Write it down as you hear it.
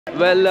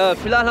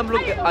फ़िलहाल हम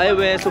लोग आए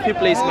हुए हैं सूफी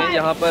प्लेस में।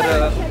 यहाँ पर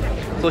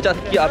सोचा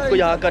कि आपको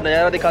यहाँ का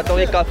नज़ारा दिखाता हूँ।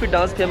 ये काफ़ी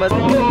डांस फेमस है।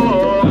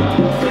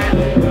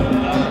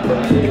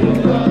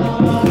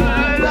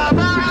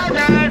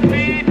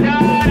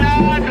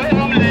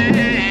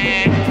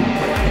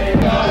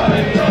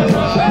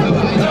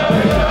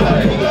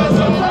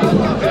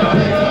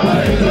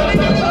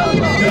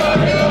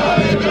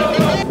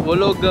 वो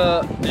लोग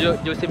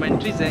जो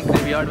सीमेंट्रीज हैं,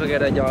 ग्रेवयार्ड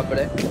वगैरह जहाँ पर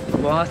है,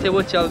 वहाँ से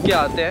वो चल के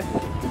आते हैं,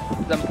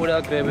 एकदम पूरा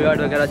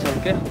ग्रेवयार्ड वगैरह चल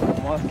के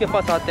मॉस्क के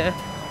पास आते हैं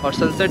और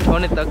सनसेट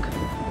होने तक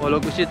वो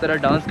लोग उसी तरह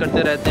डांस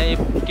करते रहते हैं। ये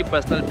उनकी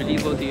पर्सनल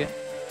बिलीव होती है।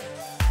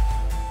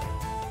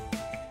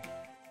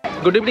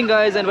 Good evening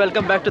guys and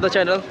welcome back to the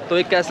channel. तो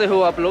ये कैसे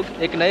हो आप लोग?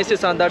 एक नए से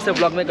शानदार से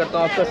ब्लॉग में करता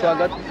हूँ आपका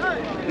स्वागत।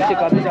 पीछे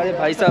काफ़ी सारे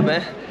भाई साहब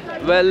हैं।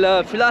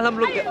 फ़िलहाल हम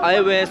लोग आए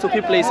हुए हैं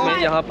सूफी प्लेस में।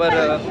 यहाँ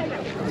पर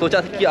सोचा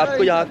कि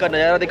आपको यहाँ का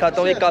नज़ारा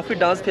दिखाता हूँ। ये काफ़ी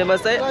डांस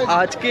फेमस है।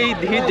 आज के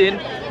ही दिन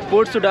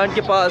पोर्ट सुडान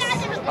के पास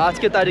आज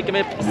के तारीख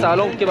में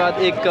सालों के बाद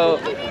एक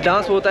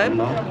डांस होता है,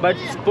 बट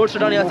पोर्ट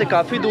सुडान यहाँ से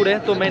काफ़ी दूर है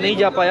तो मैं नहीं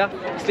जा पाया।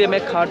 इसलिए मैं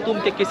खार्तूम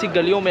के किसी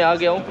गलियों में आ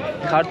गया हूँ।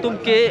 खार्तूम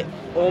के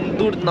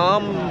ओमदुर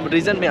नाम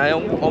रीजन में आया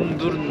हूँ।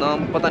 ओमदुर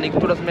नाम पता नहीं,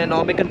 थोड़ा सा मैं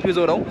नाम में कंफ्यूज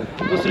हो रहा हूँ।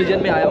 उस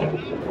रीजन में आया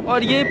हूँ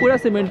और ये पूरा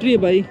सीमेंट्री है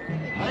भाई,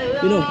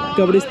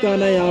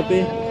 कब्रिस्तान है यहाँ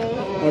पे।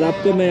 और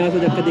आपको मैं यहाँ से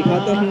जाकर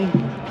दिखाता हूँ।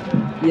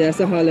 ये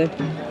ऐसा हाल है।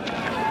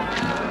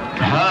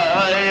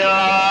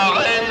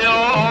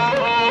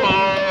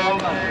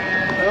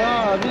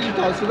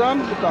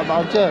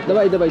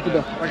 दबाई दबाई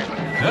दबाई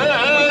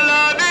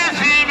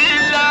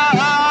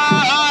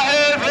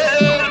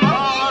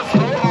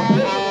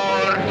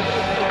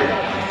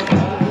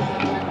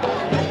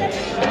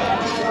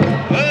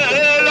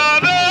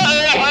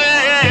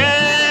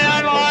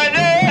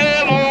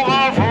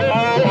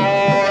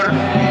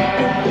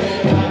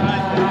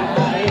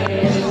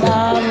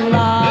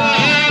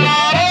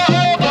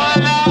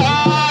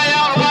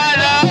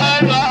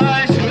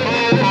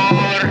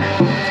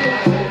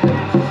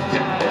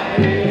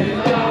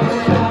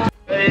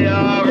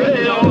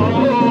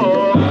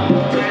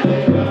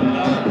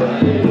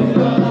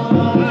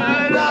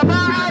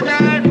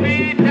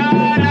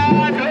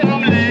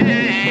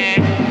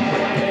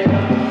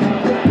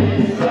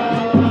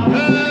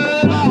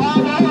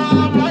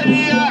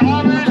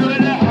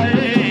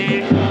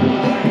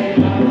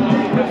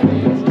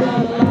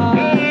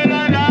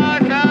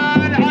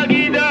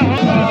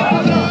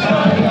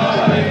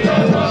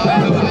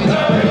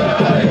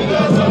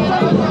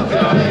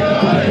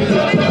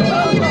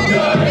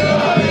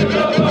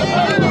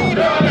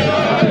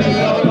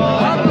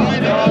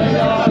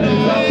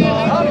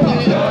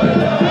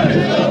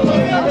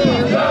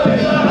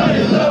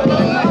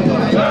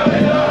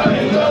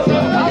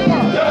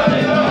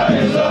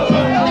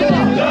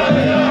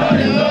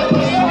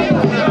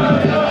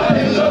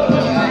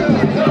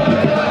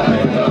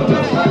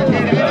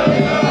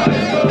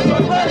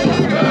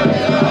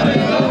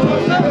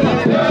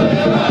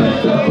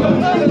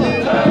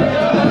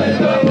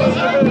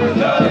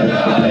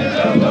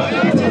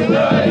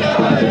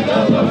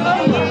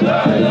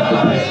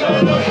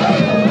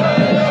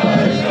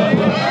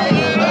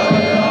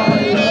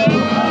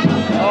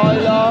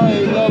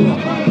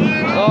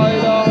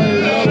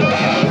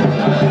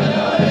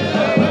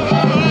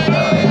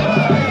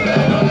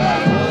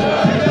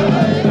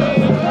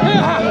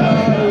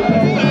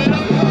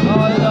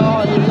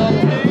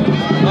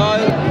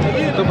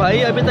भाई।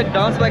 अभी तक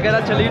डांस वगैरह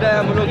चल ही रहा है,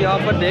 हम लोग यहाँ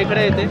पर देख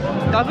रहे थे।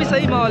 काफ़ी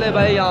सही माहौल है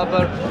भाई। यहाँ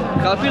पर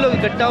काफ़ी लोग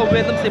इकट्ठा हुए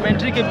एकदम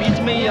सीमेंट्री के बीच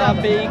में ही। यहाँ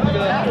पे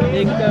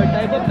एक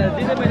टाइप ऑफ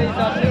मस्जिद है मेरे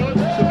हिसाब से।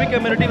 सूफी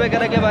कम्युनिटी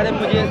वगैरह के बारे में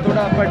मुझे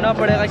थोड़ा पढ़ना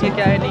पड़ेगा कि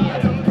क्या है नहीं है।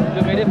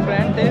 जो मेरे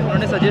फ्रेंड थे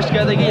उन्होंने सजेस्ट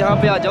किया था कि यहाँ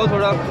पे आ जाओ,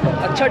 थोड़ा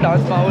अच्छा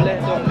डांस माहौल है,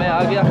 तो मैं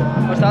आ गया।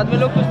 और साथ में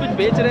लोग कुछ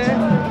बेच रहे हैं।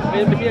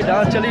 मेरे पीछे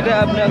डांस चल ही रहा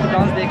है, आपने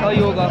डांस देखा ही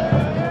होगा।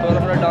 तो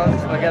अपना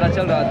डांस वगैरह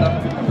चल रहा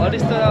था और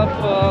इस तरफ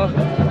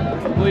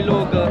कोई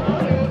लोग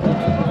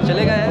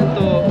चले गए हैं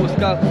तो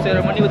उसका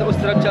सेरेमनी उस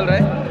तरफ चल रहा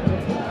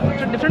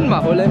है। डिफरेंट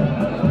माहौल है।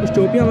 कुछ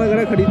टोपियाँ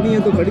वगैरह ख़रीदनी है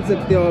तो ख़रीद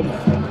सकते हो आप।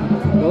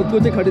 बहुत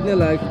कुछ है खरीदने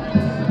लायक।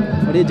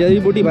 और ये जड़ी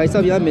बूटी भाई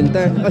साहब यहाँ मिलता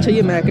है। अच्छा,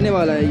 ये महकने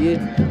वाला है। ये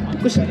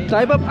कुछ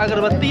टाइप ऑफ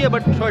अगरबत्ती है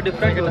बट थोड़ा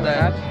डिफरेंट होता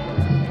है।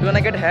 You want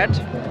to get hat?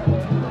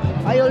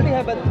 I already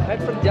have a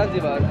hat from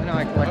Zanzibar. No,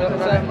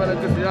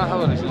 بلد السياحة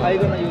ولا شو؟ I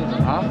gonna use.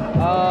 ها؟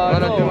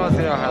 بلد ما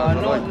سياحة.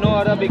 No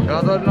Arabic.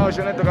 هذا no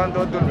شنو أنتوا كان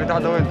تودوا البتاع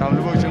ده وين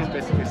تعملوا به شنو؟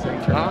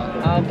 ها؟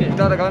 Okay.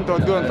 البتاع ده كان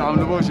تودوا وين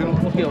تعملوا به شنو؟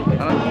 Okay okay.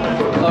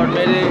 और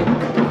मेरे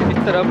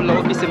इस तरफ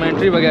लोगों की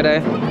सीमेंट्री वगैरह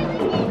है।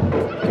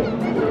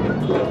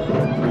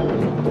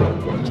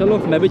 चलो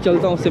मैं भी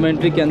चलता हूँ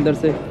सीमेंट्री के अंदर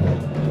से।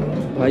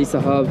 भाई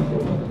साहब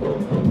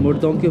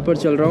मुर्दों के ऊपर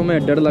चल रहा हूँ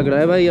मैं। डर लग रहा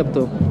है भाई अब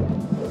तो।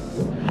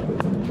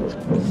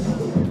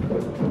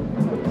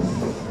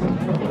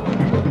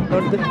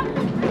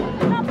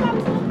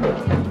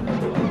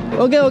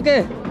 Okay okay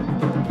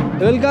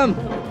welcome.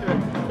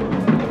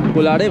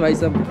 बुला रहे भाई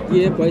साहब।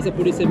 ये भाई साहब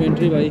पूरी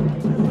सीमेंट्री भाई।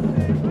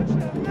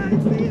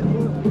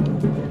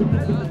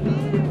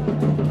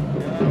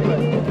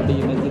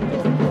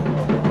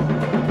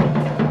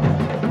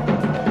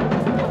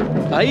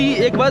 भाई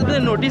एक बात मैंने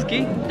नोटिस की,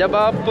 जब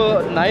आप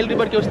नाइल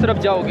रिवर के उस तरफ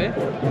जाओगे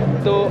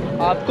तो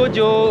आपको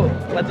जो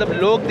मतलब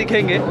लोग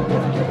दिखेंगे,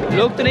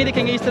 लोग तो नहीं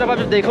दिखेंगे, इस तरफ आप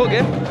जब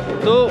देखोगे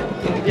तो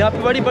यहाँ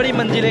पे बड़ी बड़ी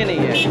मंजिलें नहीं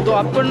है, तो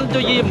आपको जो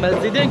ये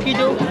मस्जिदें की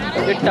जो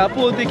ये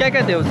टापू होती है, क्या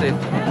कहते हैं उसे,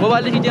 वो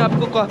वाली चीज़ें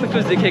आपको काफ़ी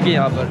कुछ दिखेगी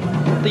यहाँ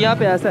पर। तो यहाँ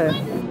पे ऐसा है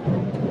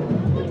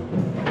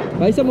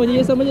भाई साहब, मुझे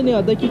ये समझ नहीं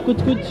आता कि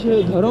कुछ कुछ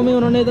घरों में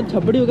उन्होंने एकदम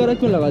छपड़ी वगैरह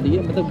क्यों लगा दी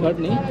है, मतलब घर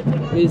नहीं,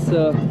 इस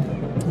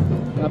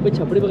यहाँ पे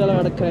छपड़ी वगैरह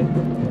लगा रखा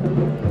है,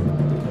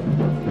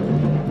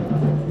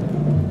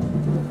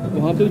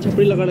 वहाँ पे भी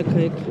छपड़ी लगा रखा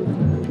है एक,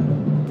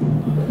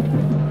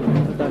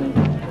 पता नहीं।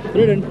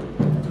 Brilliant.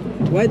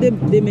 Why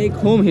they make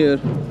home here?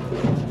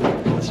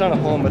 It's not a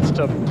home, it's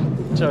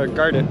a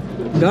garden.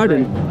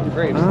 Garden? The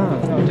grapes.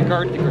 No, to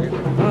guard the grapes.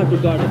 हाँ,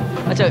 to garden.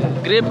 अच्छा,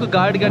 ग्रेप को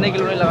गार्ड करने के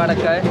लिए उन्होंने लगा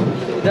रखा है।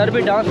 इधर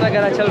भी डांस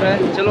वगैरह चल रहा है,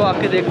 चलो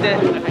आपके देखते हैं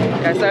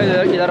कैसा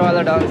है इधर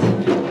वाला डांस।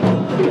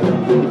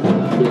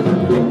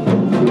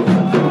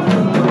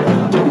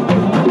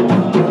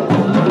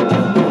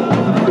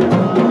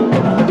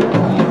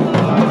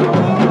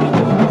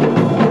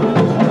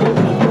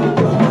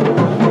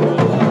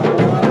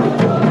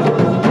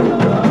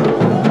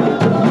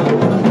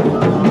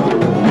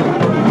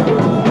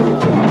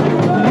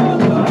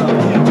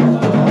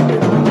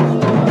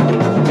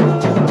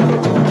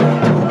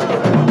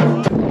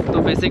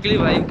 बेसिकली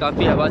भाई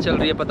काफ़ी हवा चल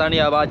रही है, पता नहीं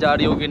आवाज़ आ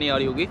रही होगी नहीं आ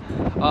रही होगी।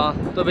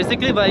 तो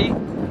बेसिकली भाई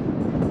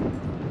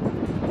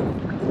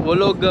वो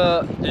लोग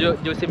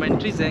जो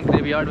सीमेंट्रीज हैं,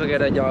 ग्रेवयार्ड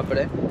वगैरह जहाँ पर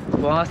है,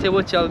 वहाँ से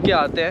वो चल के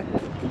आते हैं,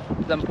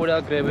 एकदम पूरा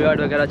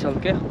ग्रेवयार्ड वगैरह चल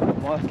के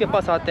मॉस्क के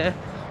पास आते हैं,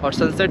 और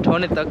सनसेट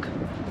होने तक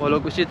वो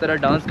लोग उसी तरह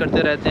डांस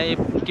करते रहते हैं। ये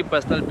उनकी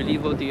पर्सनल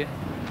बिलीव होती है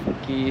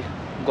कि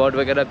गॉड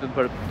वगैरह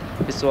पे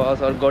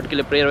विश्वास और गॉड के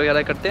लिए प्रेयर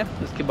वगैरह करते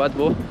हैं। उसके बाद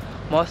वो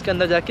मॉस्क के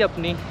अंदर जाके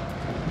अपनी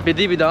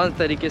विधि विधान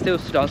तरीके से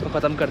उस डांस को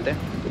ख़त्म करते हैं।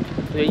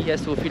 तो यही है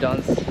सूफी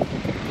डांस।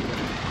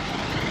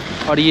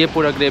 और ये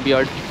पूरा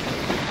ग्रेवयार्ड।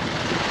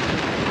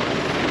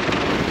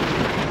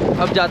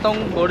 अब जाता हूँ,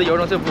 बहुत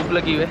जोरों से भूख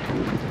लगी हुई है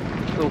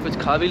तो कुछ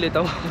खा भी लेता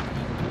हूँ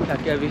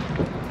ताकि अभी।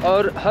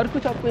 और हर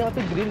कुछ आपको यहाँ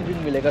पे ग्रीन ग्रीन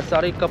मिलेगा,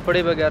 सारे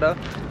कपड़े वगैरह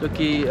जो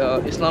कि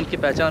इस्लाम की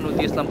पहचान होती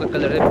है, इस्लाम का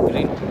कलर है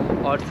ग्रीन,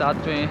 और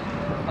साथ में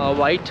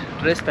वाइट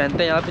ड्रेस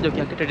पहनते हैं यहाँ पे जो कि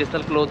यहाँ के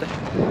ट्रेडिशनल क्लोथ है।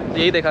 तो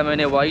यही देखा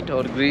मैंने, वाइट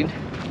और ग्रीन।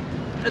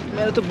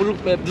 मैंने तो ब्लू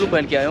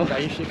पहन के आया हूँ।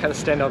 You should kind of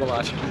stand out a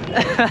lot.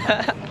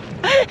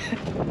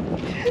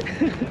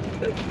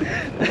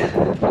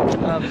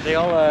 They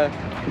all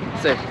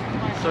say.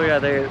 So yeah,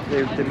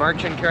 they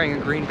march in carrying a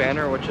green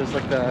banner, which is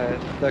like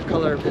the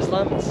color of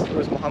Islam. It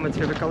was Muhammad's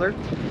favorite color.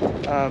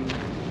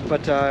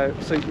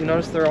 So you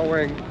notice they're all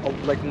wearing,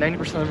 like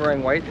 90% of them are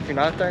wearing white. If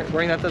you're not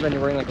wearing that, then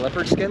you're wearing like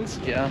leopard skins.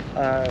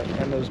 Yeah.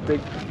 And those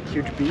big,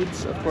 huge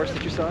beads, of course,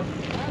 that you saw.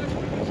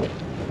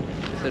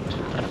 Is it?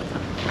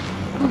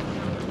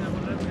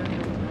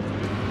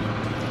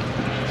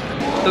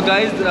 तो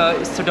guys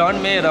Sudan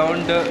में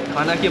around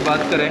खाना की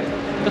बात करें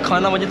तो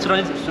खाना मुझे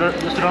Sudan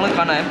का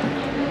खाना है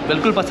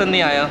बिल्कुल पसंद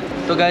नहीं आया।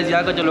 तो गाइज़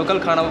यहाँ का जो लोकल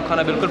खाना वो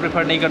खाना बिल्कुल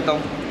प्रेफर नहीं करता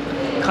हूँ।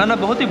 खाना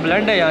बहुत ही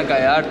ब्लेंड है यहाँ का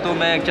यार। तो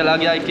मैं चला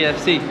गया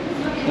KFC,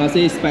 वहाँ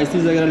से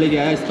स्पाइसेस वगैरह लेके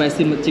आया,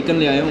 स्पाइसी चिकन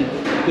ले आया हूँ,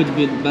 कुछ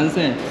बंस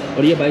हैं।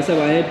 और ये भाई साहब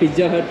आए हैं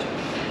पिज़्ज़ा हट।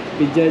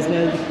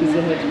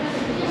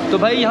 तो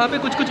भाई यहाँ पे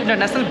कुछ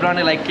इंटरनेशनल ब्रांड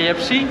है लाइक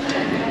KFC,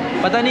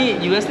 पता नहीं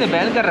US ने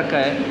बैन कर रखा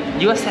है,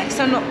 US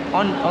section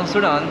on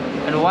Sudan,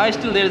 and why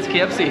still there is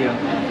KFC here?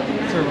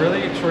 It's a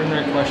really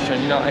extraordinary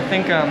question. You know, I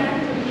think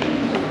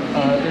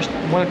there's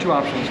one or two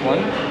options.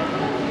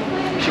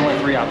 Actually one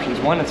of three options.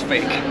 One, it's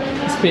fake.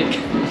 It's fake.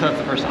 So that's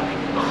the first option.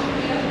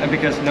 And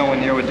because no one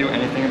here would do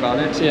anything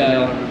about it,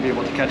 no one would be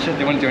able to catch it.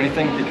 They wouldn't do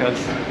anything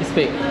because it's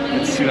fake.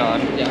 It's Sudan.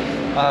 Yeah.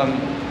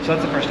 So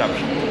that's the first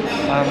option.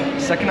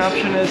 Second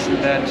option is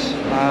that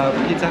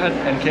Pizza Hut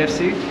and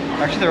KFC,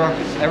 actually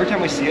every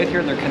time we see it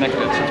here, they're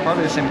connected. So it's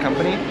probably the same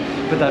company,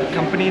 but that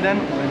company then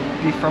would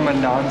be from a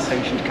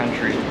non-sanctioned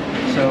country.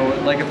 So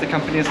like if the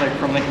company is like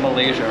from like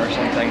Malaysia or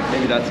something,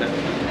 maybe that's it.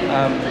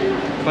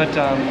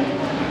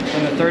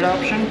 Then the third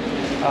option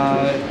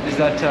is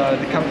that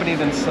the company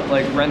then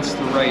like rents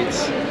the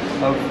rights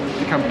of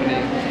the company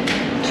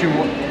to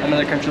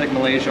another country like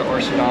Malaysia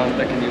or Sudan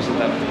that can use it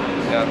then.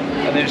 Yeah,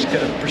 and they just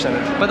get a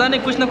percentage. पता नहीं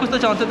कुछ ना कुछ तो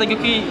chances है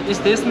क्योंकि इस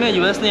देश में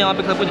US ने यहाँ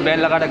पे सब कुछ बैन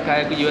लगा रखा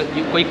है कि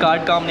कोई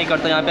कार्ड काम नहीं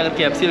करता यहाँ पे। अगर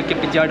KFC के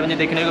पिज़्ज़ा हट मुझे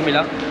देखने को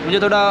मिला, मुझे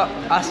थोड़ा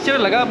आश्चर्य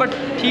लगा, बट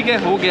ठीक है,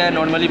 हो गया है,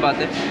 नॉर्मली बात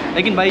है।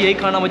 लेकिन भाई यही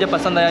खाना मुझे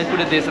पसंद आया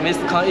पूरे देश में। इस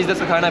देश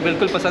का खाना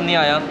बिल्कुल पसंद नहीं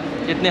आया,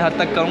 जितने हद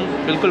तक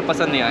कहूँ बिल्कुल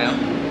पसंद नहीं आया।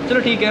 चलो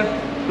ठीक है,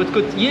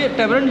 कुछ ये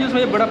टैमरिंड जूस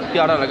मुझे बड़ा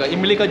प्यारा लगा,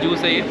 इमली का जूस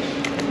है ये,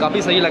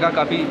 काफ़ी सही लगा,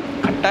 काफ़ी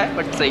खट्टा है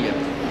बट सही है।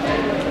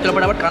 चलो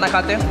फटाफट खाना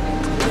खाते हैं,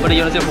 बड़ी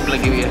जोरों से भूख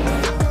लगी हुई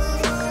है।